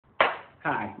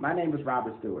Hi, my name is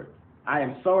Robert Stewart. I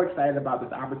am so excited about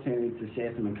this opportunity to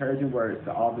share some encouraging words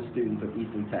to all the students of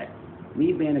Eastern Tech.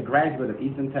 Me being a graduate of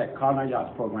Eastern Tech Culinary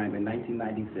Arts program in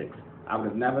 1996, I would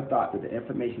have never thought that the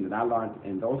information that I learned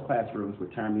in those classrooms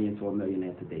would turn me into a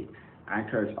millionaire today. I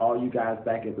encourage all you guys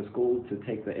back at the school to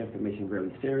take the information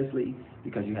really seriously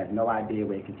because you have no idea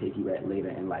where it can take you at later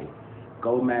in life.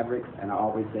 Go Mavericks, and I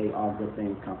always say all good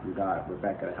things come from God.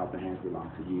 Rebecca, the helping hands belong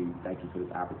to you. Thank you for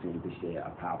this opportunity to share a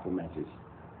powerful message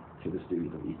to the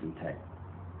students of Eastern Tech.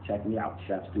 Check me out,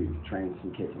 Chef Stew,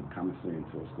 Transition Kitchen, coming soon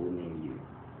to a school near you.